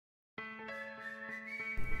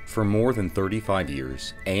For more than 35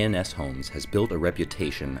 years, A&S Homes has built a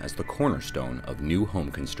reputation as the cornerstone of new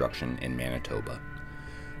home construction in Manitoba.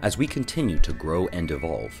 As we continue to grow and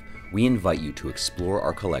evolve, we invite you to explore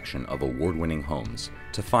our collection of award-winning homes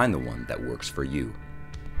to find the one that works for you.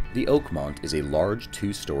 The Oakmont is a large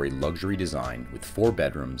 2-story luxury design with 4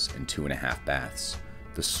 bedrooms and 2.5 baths.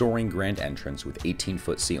 The soaring grand entrance with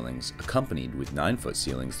 18-foot ceilings, accompanied with 9-foot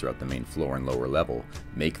ceilings throughout the main floor and lower level,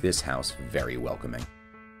 make this house very welcoming.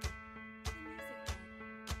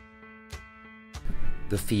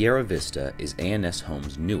 The Fiera Vista is A&S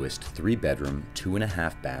Homes' newest 3-bedroom,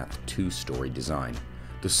 2.5 bath, 2-story design.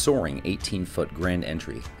 The soaring 18-foot grand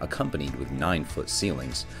entry, accompanied with 9-foot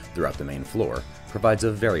ceilings throughout the main floor, provides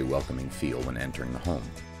a very welcoming feel when entering the home.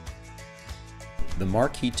 The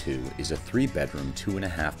Marquee 2 is a 3-bedroom,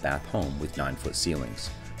 2.5 bath home with 9-foot ceilings.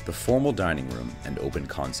 The formal dining room and open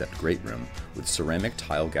concept great room with ceramic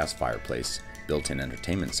tile gas fireplace, built-in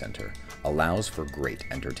entertainment center, allows for great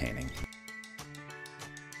entertaining.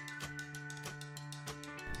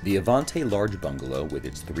 The Avante large bungalow with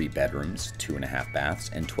its 3 bedrooms, 2.5 baths,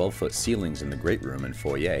 and 12-foot ceilings in the great room and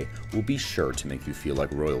foyer will be sure to make you feel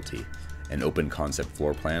like royalty. An open concept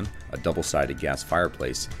floor plan, a double-sided gas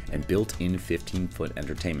fireplace, and built-in 15-foot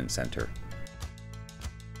entertainment center.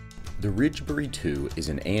 The Ridgebury 2 is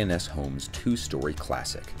an A&S Homes 2-story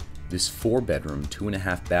classic. This 4-bedroom,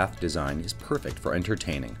 2.5 bath design is perfect for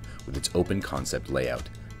entertaining with its open concept layout,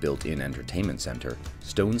 built-in entertainment center,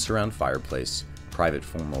 stone surround fireplace, private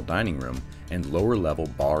formal dining room, and lower-level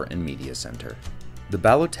bar and media center. The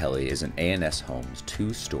Balotelli is an A&S Homes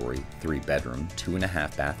 2-story, 3-bedroom,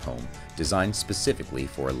 2.5 bath home designed specifically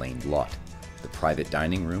for a laned lot. The private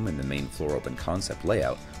dining room and the main floor open concept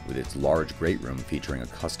layout, with its large great room featuring a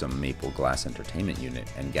custom maple glass entertainment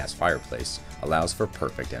unit and gas fireplace, allows for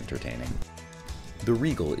perfect entertaining. The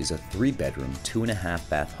Regal is a 3-bedroom, 2.5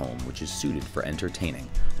 bath home which is suited for entertaining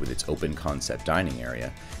with its open concept dining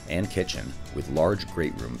area and kitchen with large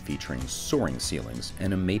great room featuring soaring ceilings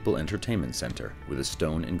and a maple entertainment center with a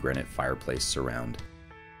stone and granite fireplace surround.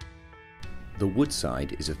 The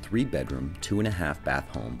Woodside is a 3-bedroom, 2.5 bath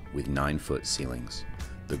home with 9-foot ceilings.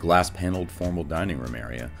 The glass-paneled formal dining room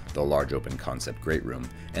area, the large open concept great room,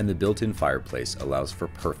 and the built-in fireplace allows for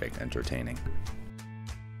perfect entertaining.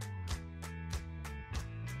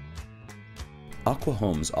 Aqua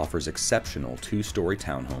Homes offers exceptional 2-story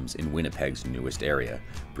townhomes in Winnipeg's newest area,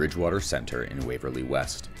 Bridgewater Center in Waverly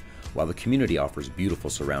West. While the community offers beautiful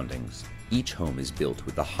surroundings, each home is built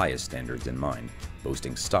with the highest standards in mind,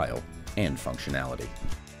 boasting style and functionality.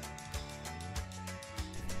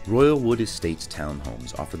 Royal Wood Estates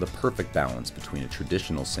townhomes offer the perfect balance between a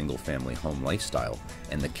traditional single-family home lifestyle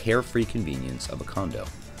and the carefree convenience of a condo,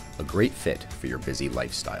 a great fit for your busy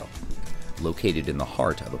lifestyle. Located in the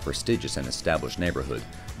heart of a prestigious and established neighborhood,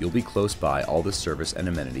 you'll be close by all the service and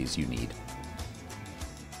amenities you need.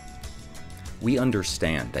 We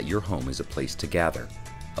understand that your home is a place to gather,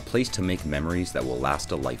 a place to make memories that will last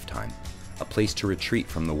a lifetime, a place to retreat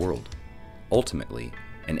from the world. Ultimately,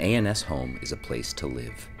 an A&S home is a place to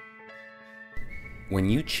live. When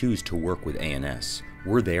you choose to work with A&S,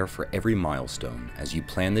 we're there for every milestone as you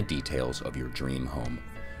plan the details of your dream home.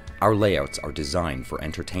 Our layouts are designed for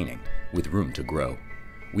entertaining, with room to grow.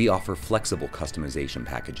 We offer flexible customization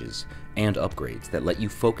packages and upgrades that let you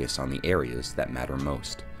focus on the areas that matter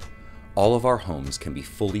most. All of our homes can be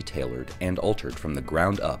fully tailored and altered from the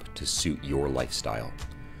ground up to suit your lifestyle.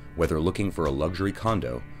 Whether looking for a luxury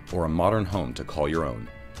condo or a modern home to call your own,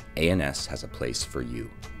 A&S has a place for you.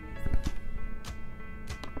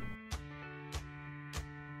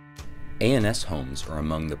 A&S Homes are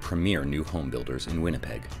among the premier new home builders in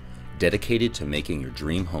Winnipeg, dedicated to making your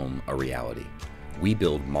dream home a reality. We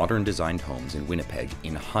build modern designed homes in Winnipeg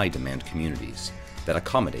in high-demand communities that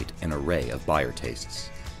accommodate an array of buyer tastes.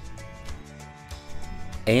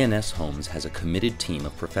 A&S Homes has a committed team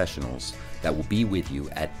of professionals that will be with you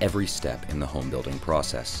at every step in the home building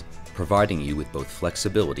process, providing you with both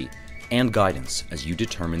flexibility and guidance as you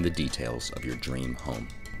determine the details of your dream home.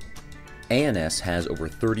 A&S has over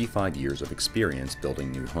 35 years of experience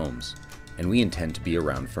building new homes, and we intend to be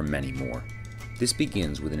around for many more. This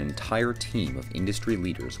begins with an entire team of industry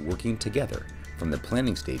leaders working together from the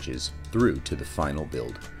planning stages through to the final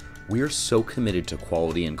build. We are so committed to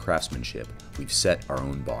quality and craftsmanship, we've set our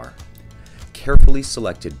own bar. Carefully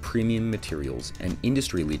selected premium materials and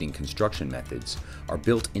industry-leading construction methods are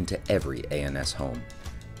built into every A&S home.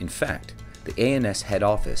 In fact, the A&S head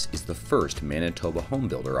office is the first Manitoba home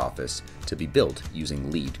builder office to be built using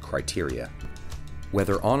LEED criteria.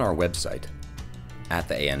 Whether on our website, at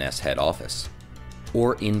the A&S head office,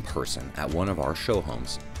 or in person at one of our show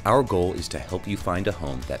homes, Our goal is to help you find a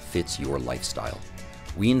home that fits your lifestyle.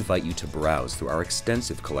 We invite you to browse through our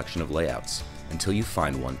extensive collection of layouts until you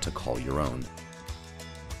find one to call your own.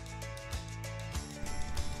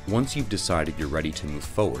 Once you've decided you're ready to move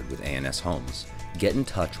forward with A&S Homes, get in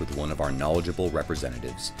touch with one of our knowledgeable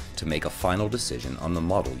representatives to make a final decision on the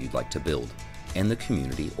model you'd like to build and the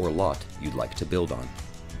community or lot you'd like to build on.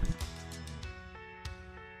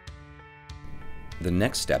 The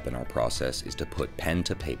next step in our process is to put pen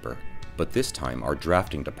to paper, but this time our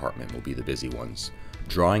drafting department will be the busy ones,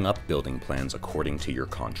 drawing up building plans according to your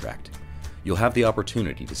contract. You'll have the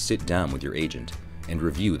opportunity to sit down with your agent and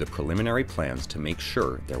review the preliminary plans to make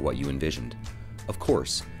sure they're what you envisioned. Of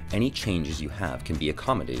course, any changes you have can be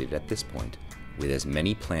accommodated at this point, with as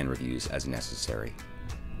many plan reviews as necessary.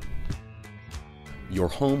 Your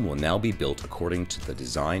home will now be built according to the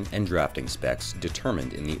design and drafting specs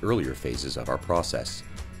determined in the earlier phases of our process.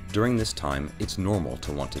 During this time, it's normal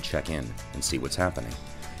to want to check in and see what's happening,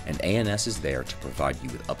 and A&S is there to provide you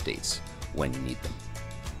with updates when you need them.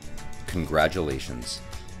 Congratulations!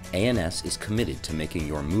 A&S is committed to making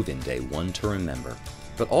your move-in day one to remember,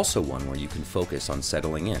 but also one where you can focus on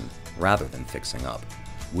settling in rather than fixing up.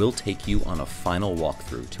 We'll take you on a final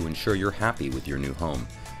walkthrough to ensure you're happy with your new home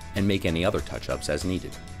and make any other touch-ups as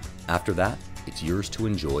needed. After that, it's yours to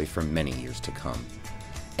enjoy for many years to come.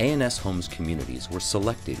 A&S Homes communities were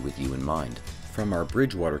selected with you in mind. From our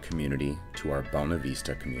Bridgewater community to our Bona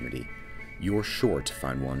Vista community, you're sure to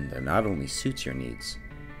find one that not only suits your needs,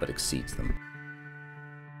 but exceeds them.